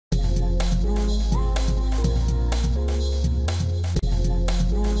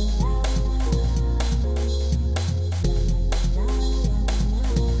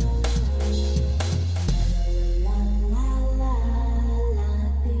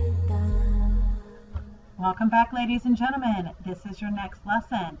Welcome back, ladies and gentlemen. This is your next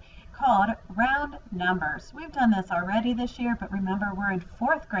lesson called Round Numbers. We've done this already this year, but remember we're in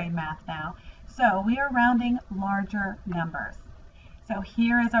 4th grade math now, so we are rounding larger numbers. So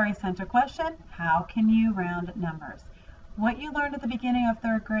here is our essential question. How can you round numbers? What you learned at the beginning of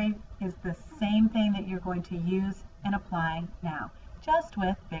 3rd grade is the same thing that you're going to use and apply now, just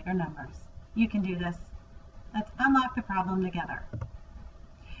with bigger numbers. You can do this. Let's unlock the problem together.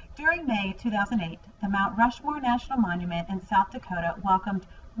 During May 2008, the Mount Rushmore National Monument in South Dakota welcomed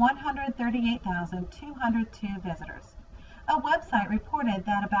 138,202 visitors. A website reported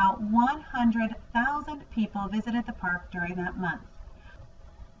that about 100,000 people visited the park during that month.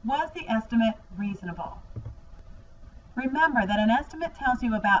 Was the estimate reasonable? Remember that an estimate tells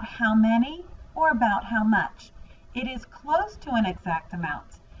you about how many or about how much. It is close to an exact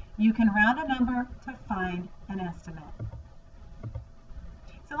amount. You can round a number to find an estimate.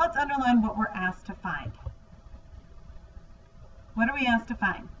 So let's underline what we're asked to find. What are we asked to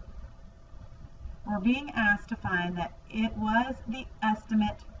find? We're being asked to find that it was the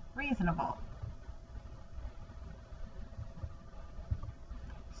estimate reasonable.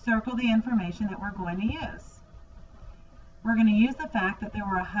 Circle the information that we're going to use. We're going to use the fact that there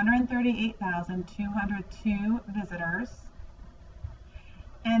were 138,202 visitors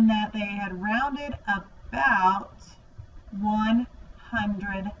and that they had rounded about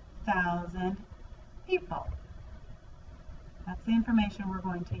 100,000 people. That's the information we're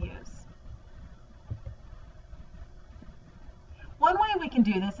going to use. One way we can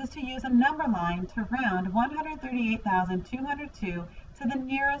do this is to use a number line to round 138,202 to the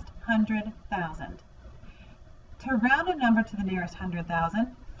nearest 100,000. To round a number to the nearest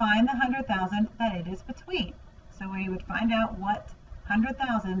 100,000, find the 100,000 that it is between. So we would find out what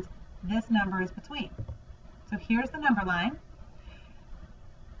 100,000 this number is between. So here's the number line.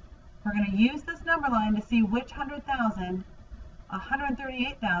 We're going to use this number line to see which 100,000,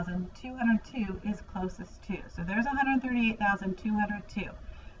 138,202 is closest to. So there's 138,202.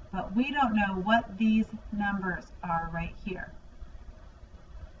 But we don't know what these numbers are right here.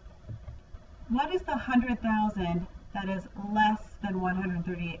 What is the 100,000 that is less than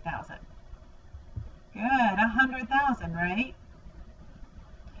 138,000? Good, 100,000, right?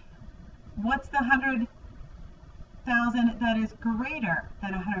 What's the 100,000 that is greater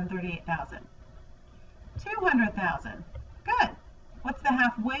than 138,000? 200,000. Good. What's the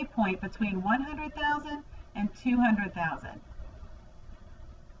halfway point between 100,000 and 200,000?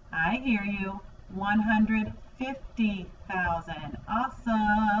 I hear you. 150,000.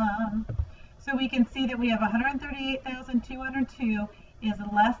 Awesome. So we can see that we have 138,202 is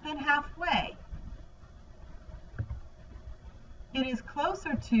less than halfway. It is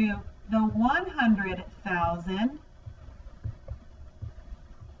closer to the 100,000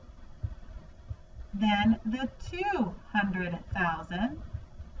 than the 200,000.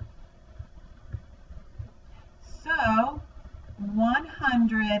 So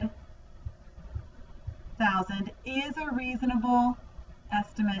 100,000 is a reasonable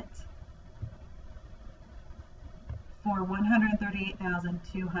estimate for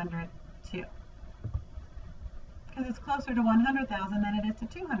 138,202 because it's closer to 100,000 than it is to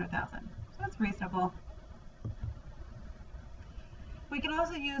 200,000. So that's reasonable. We can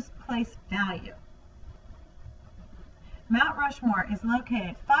also use place value. Mount Rushmore is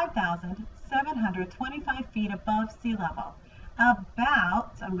located 5,725 feet above sea level.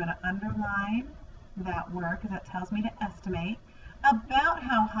 About, I'm going to underline that word because that tells me to estimate, about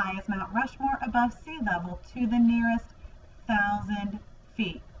how high is Mount Rushmore above sea level to the nearest 1,000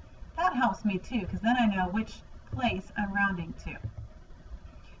 feet. That helps me too because then I know which place I'm rounding to.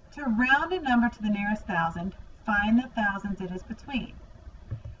 To round a number to the nearest 1,000, find the thousands it is between.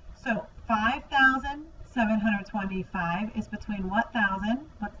 So 5,725 is between what thousand?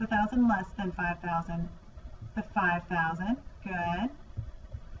 What's the thousand less than 5,000? The 5,000. Good.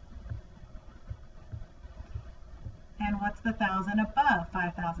 And what's the thousand above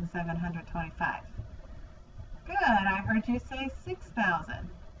 5,725? Good. I heard you say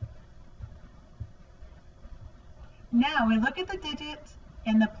 6,000. Now we look at the digit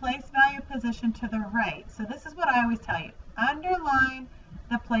in the place value position to the right. So this is what I always tell you. Underline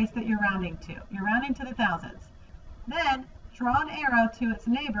the place that you're rounding to. You're rounding to the thousands. Then draw an arrow to its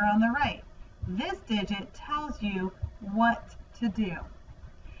neighbor on the right. This digit tells you what to do.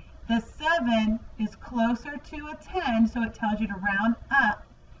 The 7 is closer to a 10, so it tells you to round up.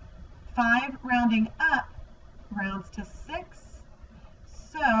 5 rounding up rounds to 6.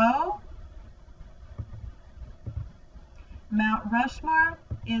 So Mount Rushmore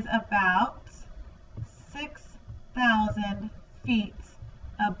is about 6,000 feet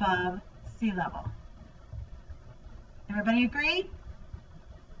above sea level. Everybody agree?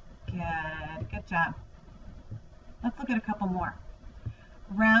 Good job. Let's look at a couple more.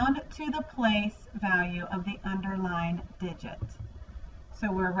 Round to the place value of the underlying digit.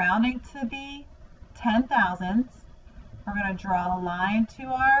 So we're rounding to the 10,000s. We're going to draw a line to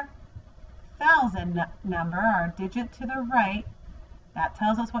our thousand number, our digit to the right. That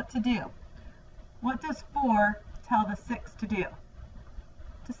tells us what to do. What does 4 tell the 6 to do?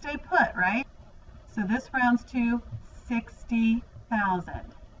 To stay put, right? So this rounds to 60,000.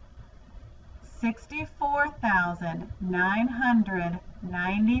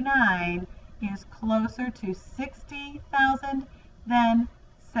 64,999 is closer to 60,000 than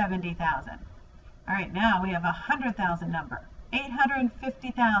 70,000. All right, now we have a 100,000 number,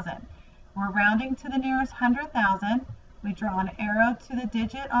 850,000. We're rounding to the nearest 100,000. We draw an arrow to the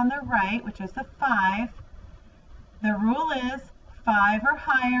digit on the right, which is the 5. The rule is 5 or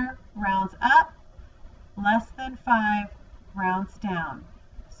higher rounds up, less than 5 rounds down.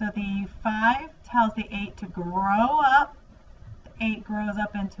 So the 5 tells the 8 to grow up. The 8 grows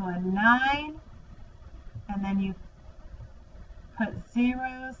up into a 9, and then you put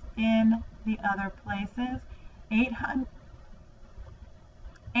zeros in the other places.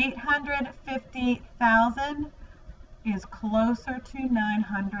 850,000 is closer to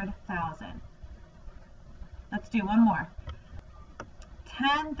 900,000. Let's do one more.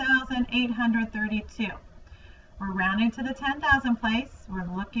 10,832. We're rounding to the 10,000 place. We're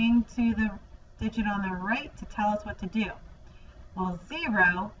looking to the digit on the right to tell us what to do. Well,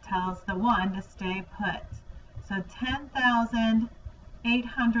 0 tells the 1 to stay put. So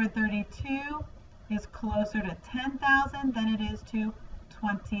 10,832 is closer to 10,000 than it is to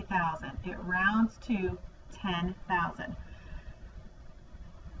 20,000. It rounds to 10,000.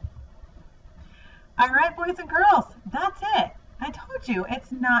 All right, boys and girls, that's it. I told you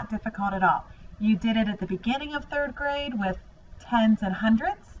it's not difficult at all. You did it at the beginning of 3rd grade with tens and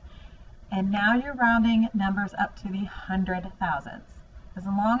hundreds, and now you're rounding numbers up to the 100,000s. As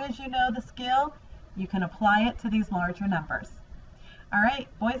long as you know the skill, you can apply it to these larger numbers. All right,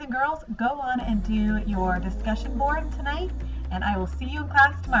 boys and girls, go on and do your discussion board tonight, and I will see you in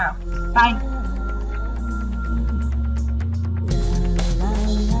class tomorrow. Bye.